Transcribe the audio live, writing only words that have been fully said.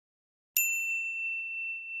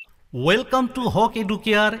Welcome to Hoque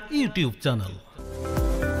Educare YouTube channel.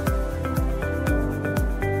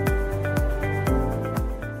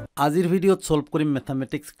 আজিৰ ভিডিঅ'ত solve কৰিম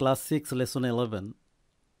ম্যাথমেটিক্স ক্লাস 6 লেসন 11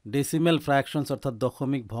 ডেসিমেল ফ্ৰ্যাকশনস অৰ্থাৎ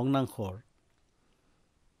দশমিক ভগ্নাংশৰ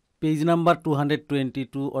পেজ নাম্বাৰ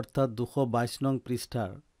 222 অৰ্থাৎ 222 নং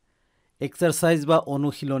পৃষ্ঠাৰ এক্সাৰসাইজ বা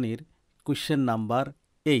অনুশীলনীৰ কোয়েশ্চন নাম্বাৰ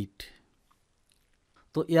 8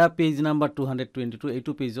 তো ইয়া পেজ নাম্বাৰ 222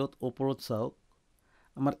 এইটো পেজত ওপৰত চাওক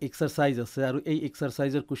আমাৰ এক্সাৰসাইজ আছে আৰু এই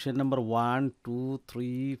এক্সাৰসাইজৰ কোয়েশ্চন নাম্বার 1 2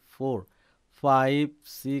 3 4 5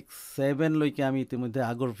 6 7 লৈকে আমি ইতিমধ্যে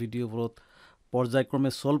আগৰ ভিডিঅ'বোৰত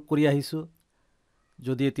পৰ্যায়ক্ৰমে সলভ কৰি আহিছো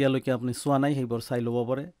যদি এতিয়ালৈকে আপুনি চোৱা নাই হেইবোৰ চাই ল'ব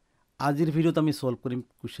পাৰে আজিৰ ভিডিঅ'ত আমি সলভ কৰিম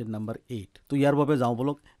কোয়েশ্চন নাম্বাৰ 8 তো ইয়াৰ বাবে যাওঁ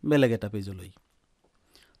বলক বেলেগ এটা পেজলৈ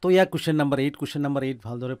তো ইয়া কোয়েশ্চন নাম্বাৰ 8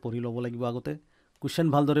 ভালদৰে পঢ়ি ল'ব লাগিব আগতে কোয়েশ্চন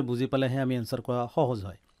ভালদৰে বুজি পালেহে আমি আনসাৰ কৰা সহজ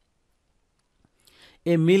হয়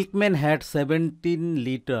A milkman had 17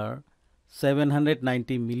 liter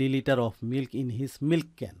 790 milliliter of milk in his milk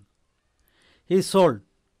can. He sold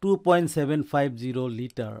 2.750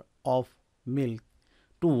 liter of milk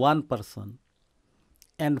to one person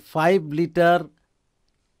and 5 liter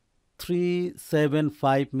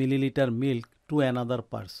 375 milliliter milk to another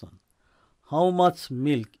person. How much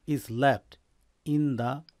milk is left in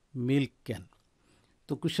the milk can?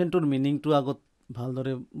 তো কোয়েশ্চনটোৰ মিনিংটো আগত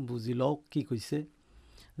ভালদৰে বুজি লওক কি কৈছে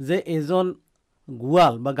যে এজন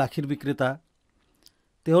গুৱাল বা গাখীৰ বিক্ৰেতা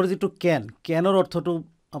তেওঁৰ যেটো কেনৰ অৰ্থটো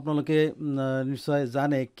আপোনালোকে নিশ্চয়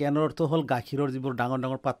জানে কেনৰ অৰ্থ হ'ল গাখীৰৰ যিবোৰ ডাঙৰ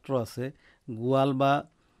ডাঙৰ পাত্ৰ আছে গুৱাল বা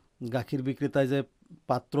গাখীৰ বিক্ৰেতাই যে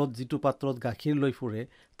পাত্ৰত যেটো পাত্ৰত গাখীৰ লৈ ফুৰে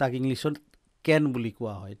তাক ইংলিছত কেন বুলি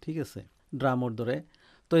কোৱা হয় ঠিক আছে ড্ৰামৰ দৰে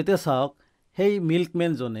তো এতিয়া চাওক হেই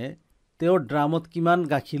মিল্কমেন জনে তেওঁৰ ড্ৰামত কিমান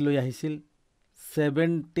গাখীৰ লৈ আহিছিল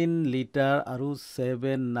 17 লিটাৰ আৰু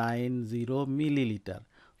 790 মিলিলিটাৰ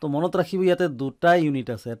তো মনত ৰাখিব ইয়াতে দুটা ইউনিট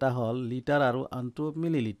আছে এটা হল লিটাৰ আৰু আনটো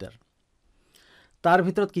মিলিলিটাৰ তাৰ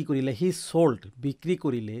ভিতৰত কি কৰিলে হি সোল্ড বিক্ৰী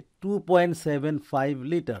কৰিলে 2.75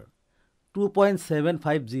 litre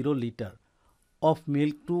 2.750 litre of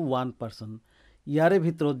milk two one person ইয়াৰে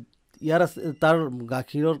ভিতৰত ইয়াৰ তাৰ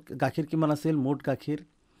গাখীৰ কিমান আছিল মুঠ গাখীৰ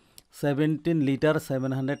 17 লিটাৰ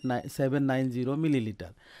 790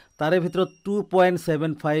 মিলিলিটাৰ তাৰে ভিতৰত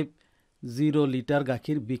 2.750 লিটাৰ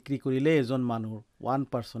গাখীৰ বিক্ৰী কৰিলে এজন মানুহ ওয়ান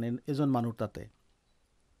পাৰসন এজন মানুহ তাতে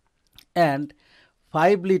and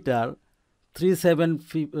 5 litre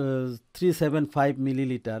 375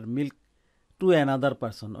 millilitre milk two another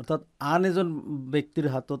person অৰ্থাৎ আন এজন ব্যক্তিৰ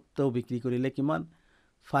হাতত তেও বিক্ৰী কৰিলে কিমান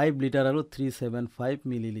 5 লিটাৰ আৰু 375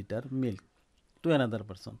 millilitre milk two another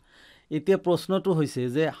person এতিয়া প্ৰশ্নটো হৈছে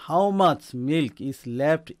যে হাউ মাচ milk is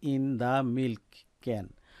left in the milk can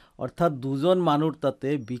অৰ্থাৎ দুজন মানুহ তাতে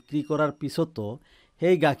বিক্ৰী কৰাৰ পিছতো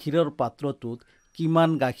হেই গাখীৰৰ পাত্ৰটোত কিমান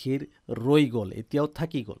গাখীৰ ৰৈ গল এতিয়াও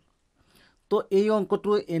থাকি গল তো এই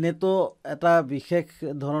অঙ্কটো এনেতো এটা বিশেষ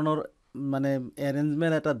ধৰণৰ মানে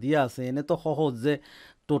অ্যাৰেঞ্জমেন্ট এটা দিয়া আছে এনেতো সহজ যে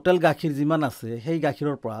টোটাল গাখীৰ যিমান আছে হেই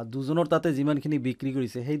গাখীৰৰ পৰা দুজনৰ তাতে যিমানখিনি বিক্ৰী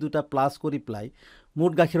কৰিছে হেই দুটা প্লাস কৰি প্লাই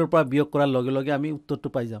মুঠ গাখীৰৰ পৰা বিয়োগ কৰাৰ লগে লগে আমি উত্তৰটো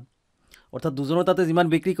পাই যাম অৰ্থাৎ দুজনৰ তাতে যিমান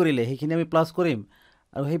বিক্ৰী কৰিলে হেখিনি আমি প্লাস কৰিম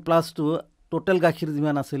আৰু হেই প্লাসটো টোটাল গাখীৰ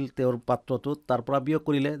যিমান আছিল তেওঁৰ পাত্ৰটো তাৰ পৰা বিয়োগ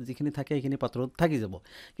কৰিলে যিখিনি থাকে হেখিনি পাত্ৰত থাকি যাব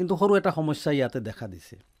কিন্তু সৰু এটা সমস্যা ইয়াতে দেখা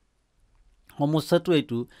দিছে সমস্যাটো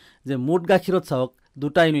এইটো যে মুঠ গাখীৰত চাওক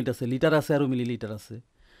দুটা ইউনিট আছে লিটাৰ আছে আৰু মিলিলিটাৰ আছে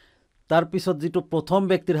তাৰ পিছত যেটো প্ৰথম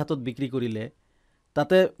ব্যক্তিৰ হাতত বিক্ৰী কৰিলে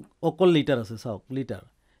তাতে অকল লিটাৰ আছে চাওক লিটাৰ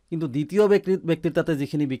কিন্তু দ্বিতীয় ব্যক্তিৰ তাতে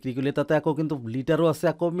যিখিনি বিক্ৰী কৰিলে তাতে আকৌ কিন্তু লিটাৰো আছে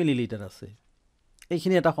আকৌ মিলিলিটাৰ আছে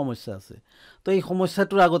এইখিনি এটা সমস্যা আছে তো এই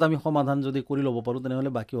সমস্যাটোৰ আগত আমি সমাধান যদি কৰি ল'ব পাৰো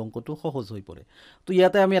তেনেহলে বাকি অঙ্কটো সহজ হৈ পৰে তো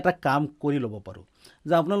ইয়াতে আমি এটা কাম কৰি ল'ব পাৰো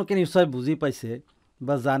যে আপোনালোকে নিশ্চয় বুজি পাইছে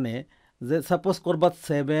বা জানে যে সাপোজ কৰবাত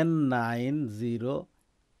 790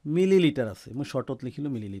 মিলিলিটাৰ আছে মই শৰ্টত লিখিলো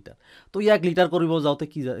মিলিলিটাৰ তো ইয়াক লিটাৰ কৰিব যাওতে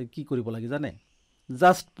কি কৰিব লাগে জানে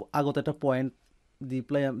জাস্ট আগত এটা পয়েন্ট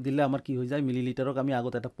দিলে আমাৰ কি হৈ যায় মিলিলিটাৰক আমি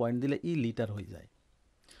আগত এটা পয়েন্ট দিলে ই লিটাৰ হৈ যায়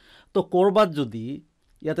তো কৰবাত যদি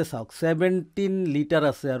ইয়াতে চাওক 17 লিটাৰ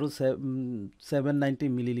আছে আৰু 790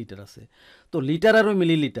 মিলিলিটাৰ আছে তো লিটাৰ আৰু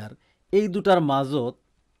মিলিলিটাৰ এই দুটাৰ মাজত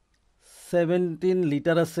 17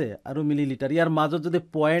 লিটাৰ আছে আৰু মিলিলিটাৰ ইয়াৰ মাজত যদি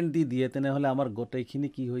পয়েন্ট দি দিয়ে তেনেহলে আমাৰ গোটেইখিনি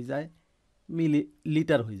কি হৈ যায়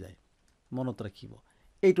মিলিলিটাৰ হৈ যায় মনত ৰাখিব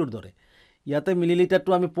এইটোৰ দৰে ইয়াতে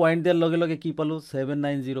মিলিলিটাৰটো আমি পয়েন্ট দিয়াৰ লগে লগে কি পালো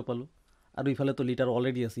 790 পালো আৰু ইফালে তো লিটাৰ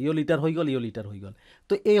অলৰেডি আছে ইও লিটাৰ হৈ গল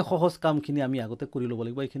তো এই সহজ কামখিনি আমি আগতে কৰি ল'ব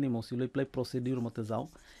লাগিব এইখিনি মচি লৈ প্লাই প্ৰসিডিউৰ মতে যাও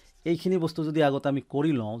এইখিনি বস্তু যদি আগতে আমি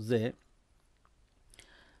কৰি লওঁ যে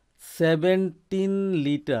 17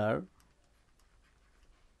 লিটাৰ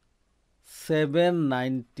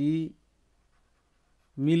 790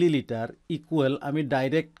 মিলিলিটাৰ ইকুৱেল আমি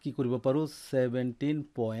ডাইৰেক্ট কি কৰিব পাৰোঁ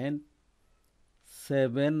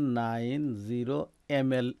 17.790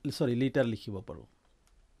 ml লিটাৰ লিখিব পাৰোঁ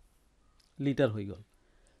লিটাৰ হৈ গ'ল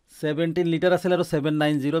 17 লিটাৰ আছিল আৰু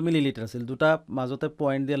 790 মিলিলিটাৰ আছিল দুটা মাজতে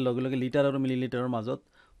পইণ্ট দিয়াৰ লগে লগে লিটাৰ আৰু মিলিলিটাৰৰ মাজত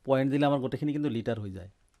পইণ্ট দিলে আমাৰ গোটেইখিনি কিন্তু লিটাৰ হৈ যায়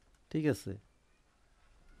ঠিক আছে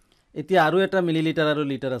এতিয়া আৰু এটা মিলিলিটাৰ আৰু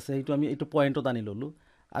লিটাৰ আছে সেইটো আমি এইটো পইণ্টত আনি ল'লোঁ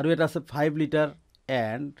আৰু এটা আছে 5 লিটাৰ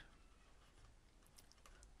এণ্ড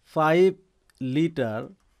 5 লিটাৰ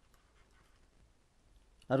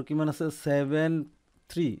আৰু কিমান আছে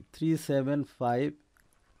 375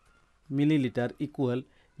 মিলিলিটাৰ ইকুৱেল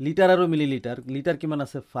লিটাৰ আৰু মিলিলিটাৰ লিটাৰ কিমান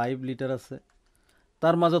আছে 5 লিটাৰ আছে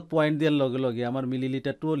তাৰ মাজত পইণ্ট দিয়াৰ লগে লগে আমাৰ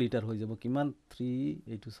মিলিলিটাৰটোও লিটাৰ হৈ যাব কিমান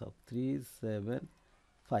 3 এইটো চাওক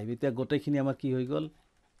 375 এতিয়া গোটেইখিনি আমাৰ কি হৈ গ'ল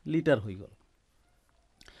লিটাৰ হৈ গ'ল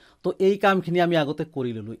তো এই কামখিনি আমি আগতে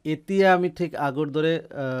কৰি ল'লোঁ এতিয়া আমি ঠিক আগৰ দৰে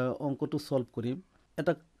অংকটো সলভ কৰিম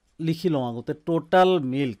এটা লিখি লওঁ আগতে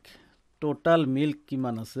টোটাল মিল্ক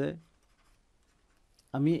কিমান আছে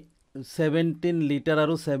আমি 17 লিটাৰ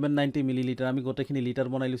আৰু 790 মিলিলিটাৰ আমি গোটেইখিনি লিটাৰ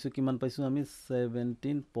বনাই লৈছোঁ কিমান পাইছোঁ আমি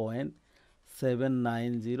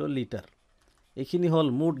 17.790 লিটাৰ এইখিনি হ'ল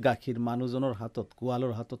মুঠ গাখীৰ মানুহজনৰ হাতত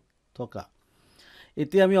গোৱালৰ হাতত থকা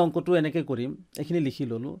এতিয়া আমি অংকটো এনেকৈ কৰিম এইখিনি লিখি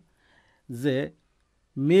ল'লোঁ যে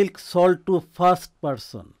milk salt two first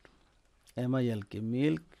person MILK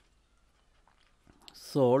milk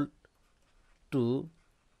salt two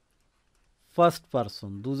first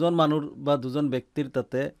person দুজন মানুহ বা দুজন ব্যক্তিৰ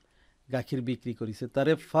তাতে গাখীৰ বিক্ৰী কৰিছে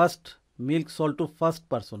তাৰে first milk salt two first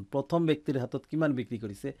person প্ৰথম ব্যক্তিৰ হাতত কিমান বিক্ৰী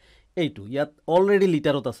কৰিছে এইটো ইয়াত অলৰেডি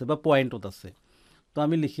লিটাৰত আছে বা পইণ্টত আছে তো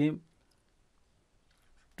আমি লিখিম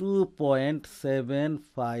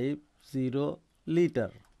 2.750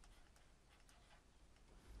 লিটাৰ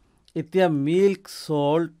এতিয়া মিল্ক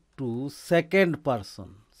সল্ট টু ছেকেণ্ড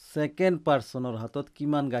পাৰ্চনৰ হাতত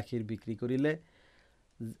কিমান গাখীৰ বিক্ৰী কৰিলে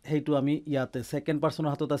সেইটো আমি ইয়াতে ছেকেণ্ড পাৰ্চনৰ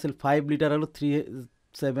হাতত আছিল 5 লিটাৰ আৰু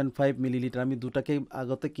 375 মিলিলিটাৰ আমি দুটাকে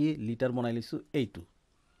আগতে কি লিটাৰ বনাই লৈছোঁ এইটো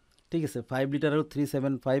ঠিক আছে 5 লিটাৰ আৰু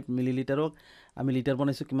 375 মিলিলিটাৰক আমি লিটাৰ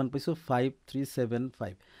বনাইছোঁ কিমান পাইছোঁ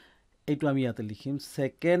 5375 এইটো আমি ইয়াতে লিখিম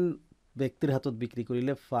ছেকেণ্ড ব্যক্তিৰ হাতত বিক্ৰী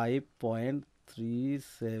কৰিলে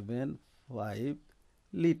 5.375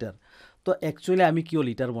 লিটাৰ তো একচুৱেলি আমি কিয়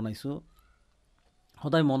লিটাৰ বনাইছোঁ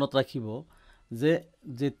সদায় মনত ৰাখিব যে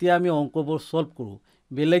যেতিয়া আমি অংকবোৰ সলভ কৰোঁ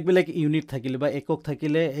বেলেগ বেলেগ ইউনিট থাকিলে বা একক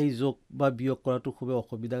থাকিলে এই যোগ বা বিয়োগ কৰাটো খুবেই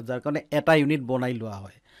অসুবিধা যাৰ কাৰণে এটা ইউনিট বনাই লোৱা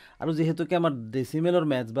হয় আৰু যিহেতুকে আমাৰ ডেচিমেলৰ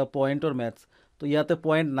মেথছ বা পইণ্টৰ মেথছ তো ইয়াতে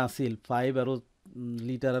পইণ্ট নাছিল 5 আৰু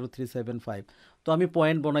লিটাৰ আৰু 375 তো আমি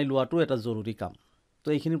পইণ্ট বনাই লোৱাটো এটা জৰুৰী কাম তো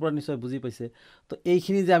এইখিনিৰ পৰা নিশ্চয় বুজি পাইছে তো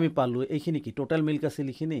এইখিনি যে আমি পালোঁ এইখিনি কি টোটেল মিল্ক আছিল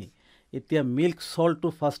এইখিনি এতিয়া milk salt two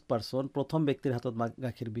first person প্ৰথম ব্যক্তিৰ হাতত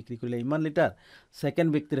গাখীৰ বিক্ৰী কৰিলে ইমান লিটাৰ ছেকেণ্ড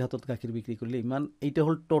ব্যক্তিৰ হাতত গাখীৰ বিক্ৰী কৰিলে ইমান এইটা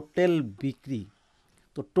হ'ল টোটেল বিক্ৰী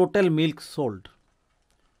তো টোটেল মিল্ক সল্ট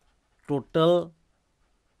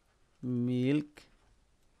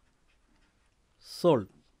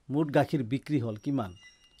মুঠ গাখীৰ বিক্ৰী হ'ল কিমান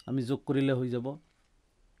আমি যোগ কৰিলে হৈ যাব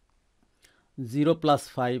 0 +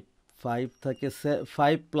 5 থাকে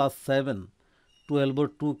 5 + 7 12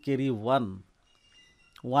 2 কেৰি 1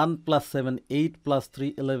 1 + 7 8 + 3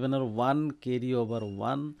 11 1 কেৰি over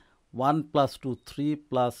 1 1 + 2 3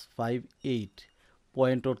 + 5 8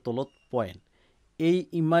 পইণ্টৰ তলত পইণ্ট এই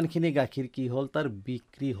ইমানখিনি গাখীৰ কি হ'ল তাৰ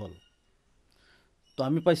বিক্ৰী হ'ল তো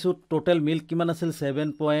আমি পাইছোঁ টোটেল মিল্ক কিমান আছিল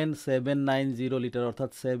 7.790 লিটাৰ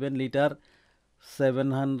অৰ্থাৎ 7 লিটাৰ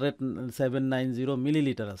 790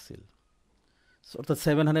 মিলিলিটাৰ আছিল অৰ্থাৎ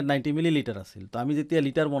 790 মিলিলিটাৰ আছিল তো আমি যেতিয়া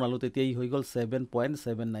লিটাৰ বনালোঁ তেতিয়া ই হৈ গ'ল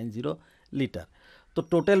 7.790 লিটাৰ তো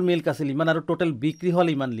টোটেল মিল্ক আছিল ইমান আৰু টোটেল বিক্ৰী হ'ল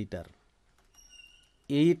ইমান লিটাৰ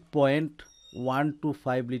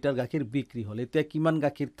 8.125 লিটাৰ গাখীৰ বিক্ৰী হ'ল এতিয়া কিমান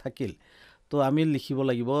গাখীৰ থাকিল তো আমি লিখিব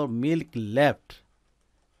লাগিব মিল্ক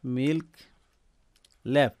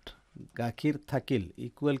লেফ্ট গাখীৰ থাকিল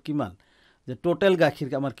ইকুৱেল কিমান যে টোটেল গাখীৰ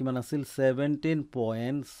আমাৰ কিমান আছিল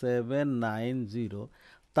 17.790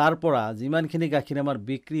 তাৰ পৰা যিমানখিনি গাখীৰ আমাৰ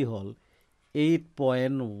বিক্ৰী হ'ল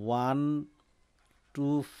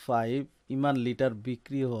 8.125 ইমান লিটাৰ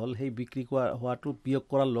বিক্ৰী হ'ল সেই বিক্ৰী হোৱাটো বিয়োগ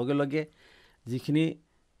কৰাৰ লগে লগে যিখিনি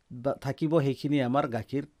থাকিব সেইখিনি আমাৰ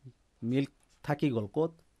গাখীৰ মিল্ক থাকি গ'ল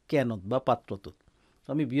ক'ত কেনত বা পাত্ৰটোত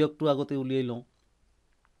আমি বিয়োগটো আগতে উলিয়াই লওঁ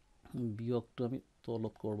বিয়োগটো আমি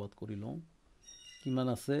তলত কৰবাত কৰি লওঁ কিমান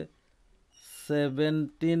আছে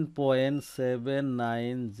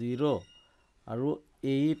 17.790 আৰু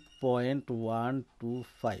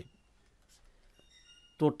 8.125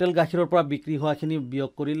 টোটেল গাখীৰৰ পৰা বিক্ৰী হোৱাখিনি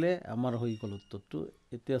বিয়োগ কৰিলে আমাৰ হৈ গ'ল উত্তৰটো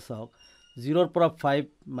এতিয়া চাওক 0 পৰা 5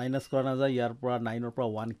 মাইনাস কৰা না যায় ইয়াৰ পৰা 9 ৰ পৰা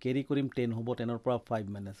 1 কেৰি কৰিম 10 হ'ব 10 ৰ পৰা 5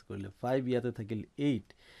 মাইনাস কৰিলে 5 ইয়াতে থাকিল 8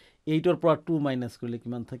 8 ৰ পৰা 2 মাইনাস কৰিলে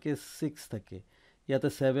কিমান থাকে 6 থাকে ইয়াতে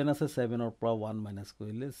 7 আছে 7 ৰ পৰা 1 মাইনাস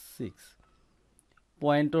কৰিলে 6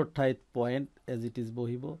 পয়েন্টৰ ঠাইত পয়েন্ট এজ ইট ইজ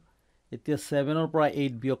বহিব এতিয়া 7 ৰ পৰা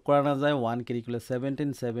 8 বিয়োগ কৰা না যায় 1 কেৰি কৰিলে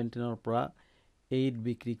 17 17 ৰ পৰা 8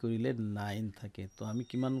 বিক্ৰী কৰিলে 9 থাকে তো আমি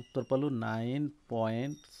কিমান উত্তৰ পালো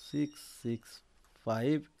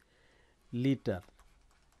 9.665 লিটাৰ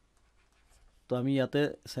তো আমি ইয়াতে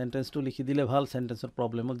সেন্টেন্সটো লিখি দিলে ভাল সেন্টেন্সৰ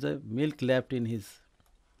প্ৰবলেমত যায় milk left in his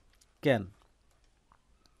can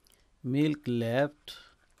milk left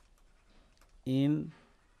in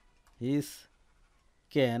his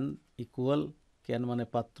can equal can মানে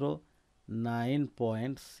পাত্র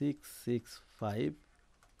 9.665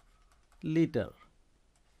 লিটার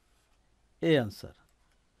এই আনসার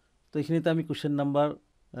তো এইখিনিতে আমি কোশ্চেন নাম্বার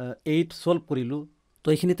 8 সলভ কৰিলো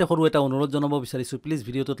তো এইখিনিতে সৰু এটা অনুৰোধ জনাব বিচাৰিছো প্লিজ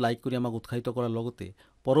ভিডিওটোত লাইক কৰি আমাক উৎসাহিত কৰাৰ লগতে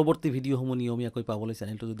পৰৱৰ্তী ভিডিওসমূহ নিয়মীয়াকৈ পাবলৈ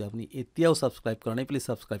চেনেলটো যদি আপুনি এতিয়াও সাবস্ক্ৰাইব কৰা নাই প্লিজ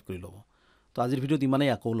সাবস্ক্ৰাইব কৰি ল'ব তো আজিৰ ভিডিওত ইমানেই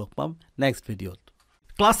আকৌ লগ পাম নেক্সট ভিডিওত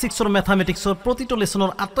ক্লাস 6 ৰ ম্যাথমেটিক্সৰ প্ৰতিটো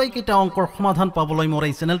লেসনৰ আটাইকেইটা অংকৰ সমাধান পাবলৈ মোৰ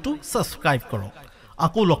এই চেনেলটো সাবস্ক্ৰাইব কৰক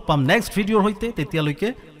আকৌ লগ পাম নেক্সট ভিডিওৰ হৈতে তেতিয়ালৈকে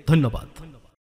ধন্যবাদ